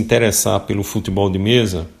se interessar pelo futebol de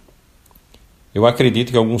mesa, eu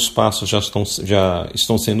acredito que alguns passos já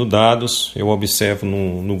estão sendo dados. Eu observo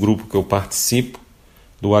no grupo que eu participo,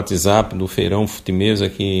 do WhatsApp, do Feirão Futemesa,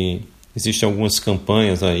 que existem algumas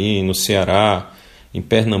campanhas aí no Ceará, em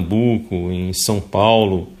Pernambuco, em São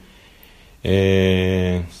Paulo,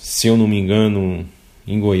 se eu não me engano,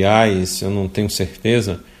 em Goiás, eu não tenho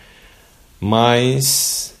certeza,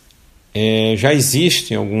 mas já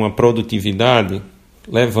existe alguma produtividade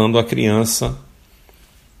levando a criança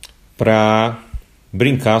para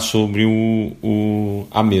brincar sobre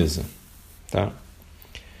a mesa, tá?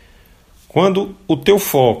 Quando o teu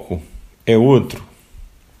foco é outro,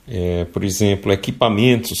 por exemplo,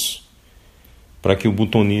 equipamentos para que o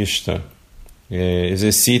botonista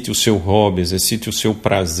exercite o seu hobby, exercite o seu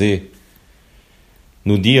prazer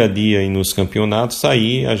no dia a dia e nos campeonatos,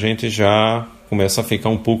 aí a gente já começa a ficar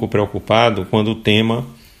um pouco preocupado quando o tema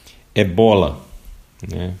é bola,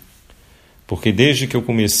 né? Porque desde que eu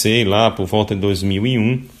comecei lá por volta de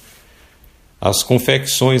 2001, as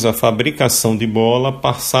confecções, a fabricação de bola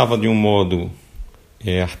passava de um modo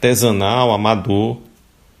artesanal, amador,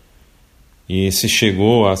 e se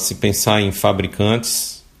chegou a se pensar em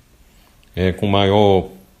fabricantes com maior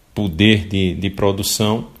poder de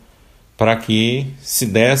produção, para que se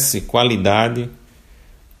desse qualidade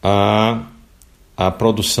à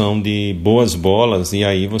produção de boas bolas, e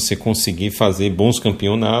aí você conseguir fazer bons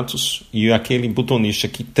campeonatos, e aquele botonista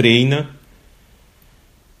que treina,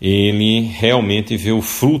 ele realmente vê o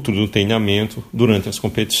fruto do treinamento durante as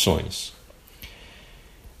competições.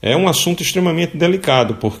 É um assunto extremamente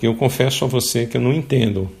delicado, porque eu confesso a você que eu não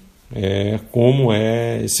entendo como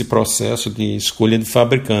é esse processo de escolha de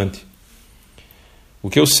fabricante. O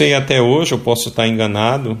que eu sei até hoje, eu posso estar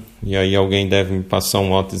enganado, e aí alguém deve me passar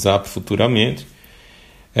um WhatsApp futuramente,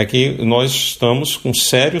 é que nós estamos com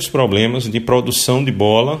sérios problemas de produção de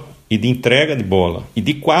bola e de entrega de bola e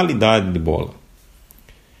de qualidade de bola.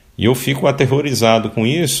 E eu fico aterrorizado com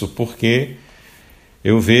isso, porque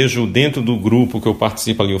eu vejo dentro do grupo que eu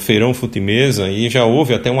participo ali, o Feirão Futemesa, e já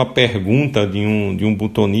houve até uma pergunta de um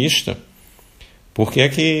botonista, porque é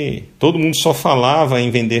que todo mundo só falava em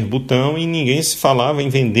vender botão e ninguém se falava em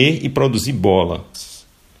vender e produzir bolas.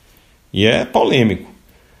 E é polêmico,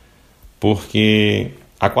 porque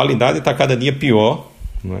a qualidade está cada dia pior,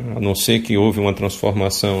 né? A não ser que houve uma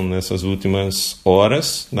transformação nessas últimas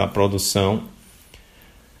horas na produção,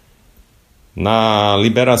 na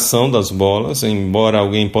liberação das bolas, embora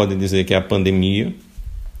alguém pode dizer que é a pandemia,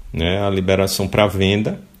 né? A liberação para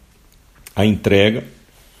venda, a entrega.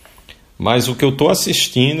 Mas o que eu estou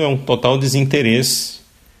assistindo é um total desinteresse,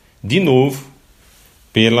 de novo,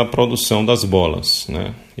 pela produção das bolas,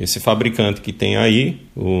 né? Esse fabricante que tem aí,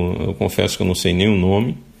 eu confesso que eu não sei nem o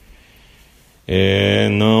nome,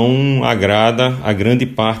 não agrada a grande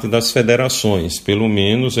parte das federações, pelo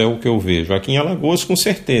menos é o que eu vejo. Aqui em Alagoas, com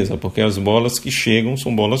certeza, porque as bolas que chegam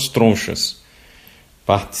são bolas tronchas,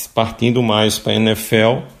 partindo mais para a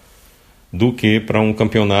NFL do que para um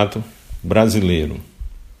campeonato brasileiro.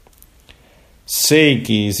 Sei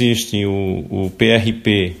que existe o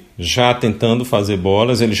PRP já tentando fazer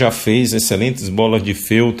bolas, ele já fez excelentes bolas de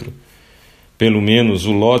feltro, pelo menos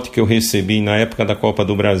o lote que eu recebi na época da Copa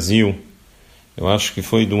do Brasil, eu acho que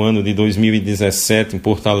foi do ano de 2017 em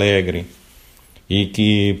Porto Alegre, e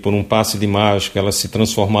que por um passe de mágica elas se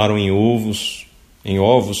transformaram em ovos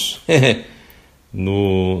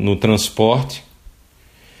no transporte,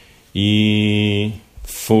 e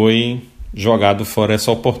foi jogado fora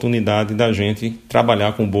essa oportunidade da gente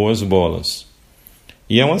trabalhar com boas bolas.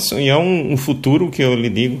 E é um futuro que eu lhe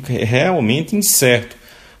digo que é realmente incerto,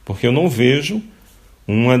 porque eu não vejo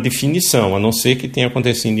uma definição, a não ser que tenha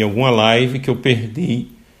acontecido em alguma live que eu perdi,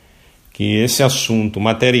 que esse assunto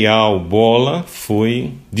material, bola,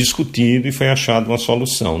 foi discutido e foi achada uma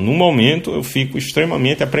solução. No momento eu fico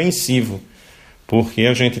extremamente apreensivo, porque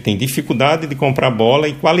a gente tem dificuldade de comprar bola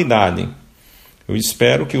e qualidade. Eu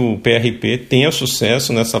espero que o PRP tenha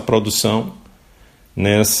sucesso nessa produção,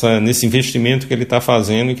 nesse investimento que ele está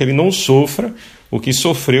fazendo, e que ele não sofra o que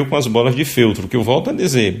sofreu com as bolas de feltro, que eu volto a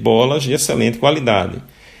dizer, bolas de excelente qualidade.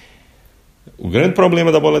 O grande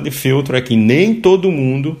problema da bola de feltro é que nem todo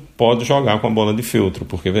mundo pode jogar com a bola de feltro,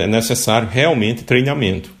 porque é necessário realmente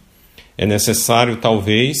treinamento. É necessário,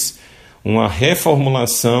 talvez, uma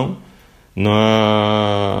reformulação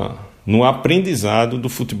no aprendizado do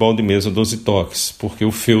futebol de mesa 12 toques, porque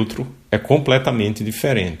o feltro é completamente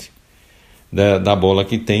diferente da bola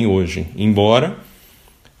que tem hoje. Embora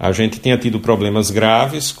a gente tenha tido problemas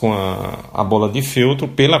graves com a bola de feltro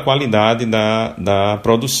pela qualidade da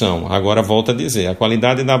produção. Agora, volto a dizer, a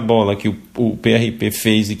qualidade da bola que o PRP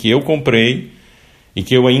fez e que eu comprei e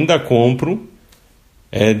que eu ainda compro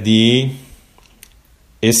é de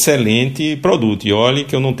excelente produto. E olhe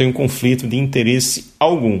que eu não tenho conflito de interesse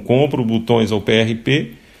algum. Compro botões ao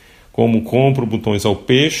PRP, como compro botões ao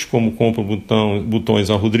Peixe, como compro botões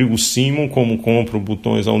ao Rodrigo Simon, como compro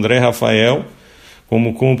botões ao André Rafael,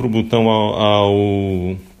 como compro o botão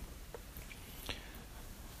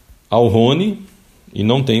ao Rony, e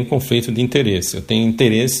não tenho conflito de interesse. Eu tenho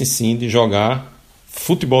interesse, sim, de jogar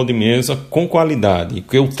futebol de mesa com qualidade, e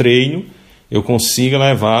que eu treino, eu consiga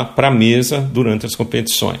levar para a mesa durante as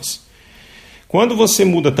competições. Quando você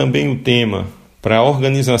muda também o tema para a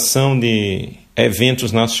organização de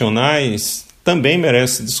eventos nacionais, também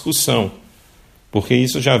merece discussão, porque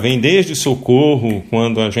isso já vem desde Socorro,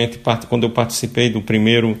 quando eu participei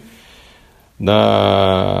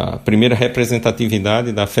da primeira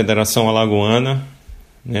representatividade da Federação Alagoana,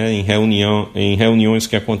 em reuniões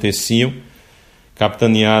que aconteciam,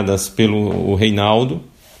 capitaneadas pelo Reinaldo,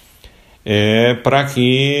 para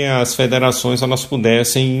que as federações elas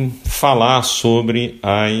pudessem falar sobre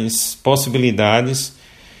as possibilidades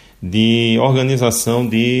de organização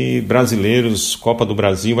de brasileiros, Copa do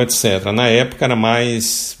Brasil, etc. Na época era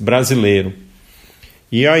mais brasileiro.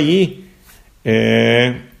 E aí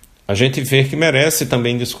a gente vê que merece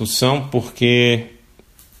também discussão, porque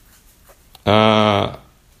a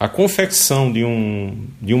confecção de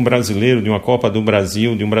um brasileiro, de uma Copa do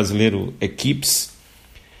Brasil, de um brasileiro equipes,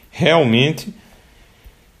 realmente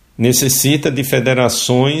necessita de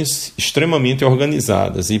federações extremamente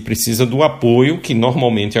organizadas e precisa do apoio que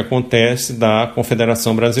normalmente acontece da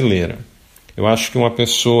Confederação Brasileira. Eu acho que uma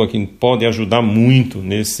pessoa que pode ajudar muito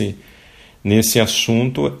nesse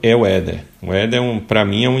assunto é o Éder. O Éder, para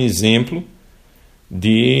mim, é um exemplo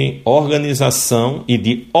de organização e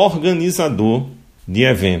de organizador de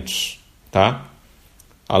eventos, tá?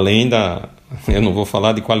 Além eu não vou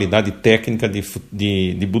falar de qualidade técnica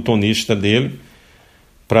de butonista dele,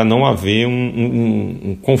 para não haver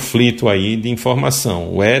um conflito aí de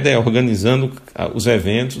informação. O Éder organizando os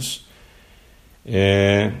eventos,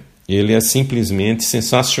 ele é simplesmente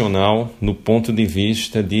sensacional no ponto de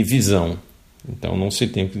vista de visão. Então não se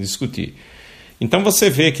tem o que discutir. Então você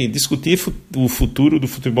vê que discutir o futuro do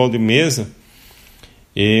futebol de mesa,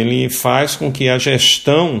 ele faz com que a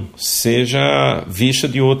gestão seja vista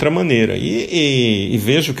de outra maneira. E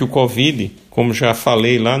vejo que o Covid, como já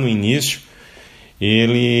falei lá no início,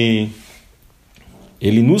 ele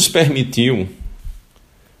nos permitiu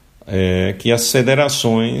que as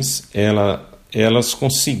federações elas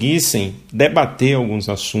conseguissem debater alguns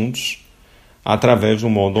assuntos através do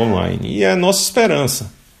modo online. E é a nossa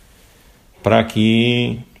esperança para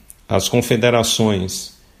que as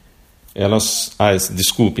confederações,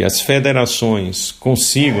 as federações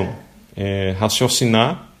consigam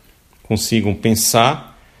raciocinar, consigam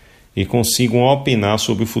pensar e consigam opinar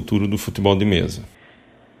sobre o futuro do futebol de mesa.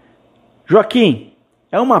 Joaquim,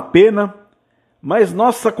 é uma pena, mas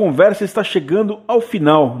nossa conversa está chegando ao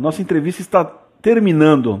final, nossa entrevista está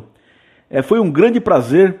terminando. Foi um grande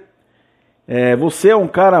prazer, você é um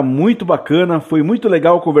cara muito bacana, foi muito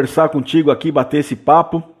legal conversar contigo aqui, bater esse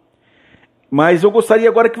papo, mas eu gostaria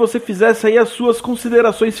agora que você fizesse aí as suas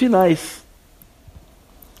considerações finais.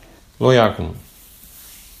 Loiacono,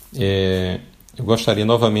 eu gostaria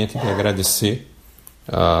novamente de agradecer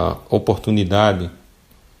a oportunidade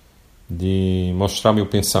de mostrar meu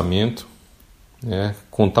pensamento,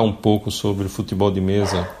 contar um pouco sobre o futebol de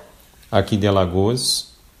mesa aqui de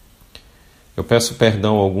Alagoas. Eu peço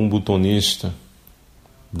perdão a algum butonista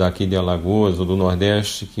daqui de Alagoas ou do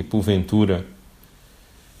Nordeste que porventura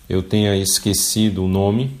eu tenha esquecido o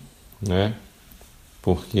nome,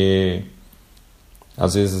 porque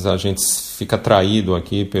às vezes a gente fica atraído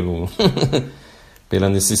aqui pela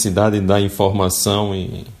necessidade da informação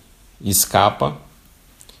e escapa,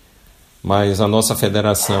 mas a nossa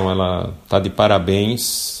federação ela está de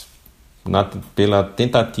parabéns pela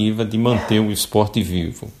tentativa de manter o esporte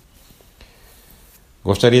vivo.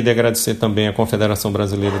 Gostaria de agradecer também à Confederação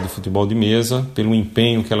Brasileira de Futebol de Mesa pelo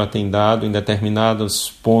empenho que ela tem dado em determinados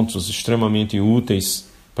pontos extremamente úteis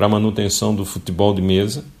para a manutenção do futebol de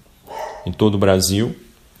mesa em todo o Brasil.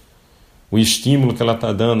 O estímulo que ela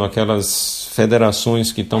está dando àquelas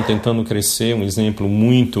federações que estão tentando crescer, um exemplo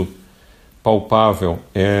muito palpável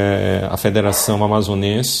é a Federação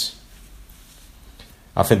Amazonense,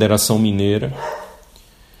 a Federação Mineira.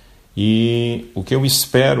 E o que eu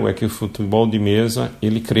espero é que o futebol de mesa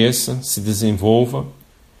ele cresça, se desenvolva,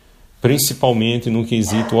 principalmente no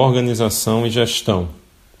quesito organização e gestão,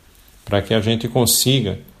 para que a gente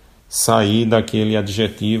consiga sair daquele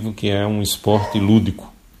adjetivo que é um esporte lúdico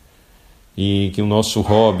e que o nosso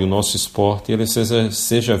hobby, o nosso esporte, ele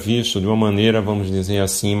seja visto de uma maneira, vamos dizer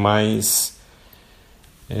assim, mais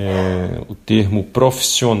o termo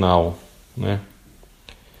profissional, né?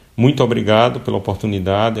 Muito obrigado pela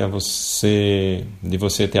oportunidade de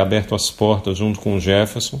você ter aberto as portas junto com o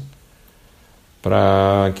Jefferson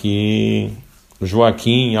para que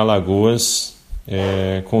Joaquim e Alagoas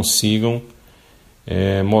consigam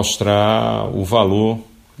mostrar o valor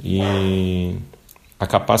e a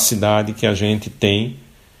capacidade que a gente tem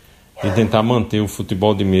de tentar manter o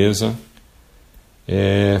futebol de mesa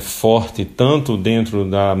forte, tanto dentro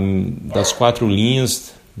das 4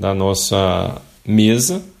 linhas da nossa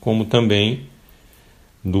mesa, como também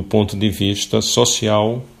do ponto de vista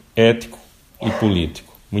social, ético e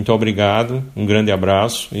político. Muito obrigado, um grande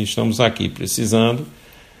abraço e estamos aqui precisando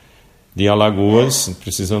de Alagoas,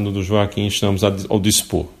 precisando do Joaquim, estamos ao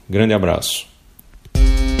dispor. Grande abraço.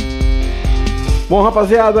 Bom,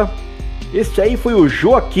 rapaziada, este aí foi o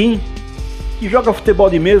Joaquim, que joga futebol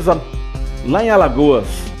de mesa lá em Alagoas.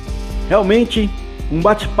 Realmente um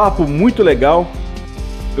bate-papo muito legal.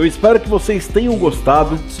 Eu espero que vocês tenham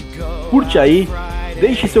gostado. Curte aí,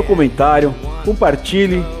 deixe seu comentário,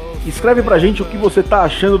 compartilhe, escreve pra gente o que você tá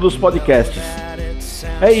achando dos podcasts.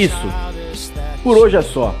 É isso. Por hoje é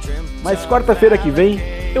só. Mas quarta-feira que vem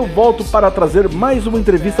eu volto para trazer mais uma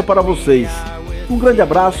entrevista para vocês. Um grande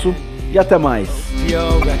abraço e até mais.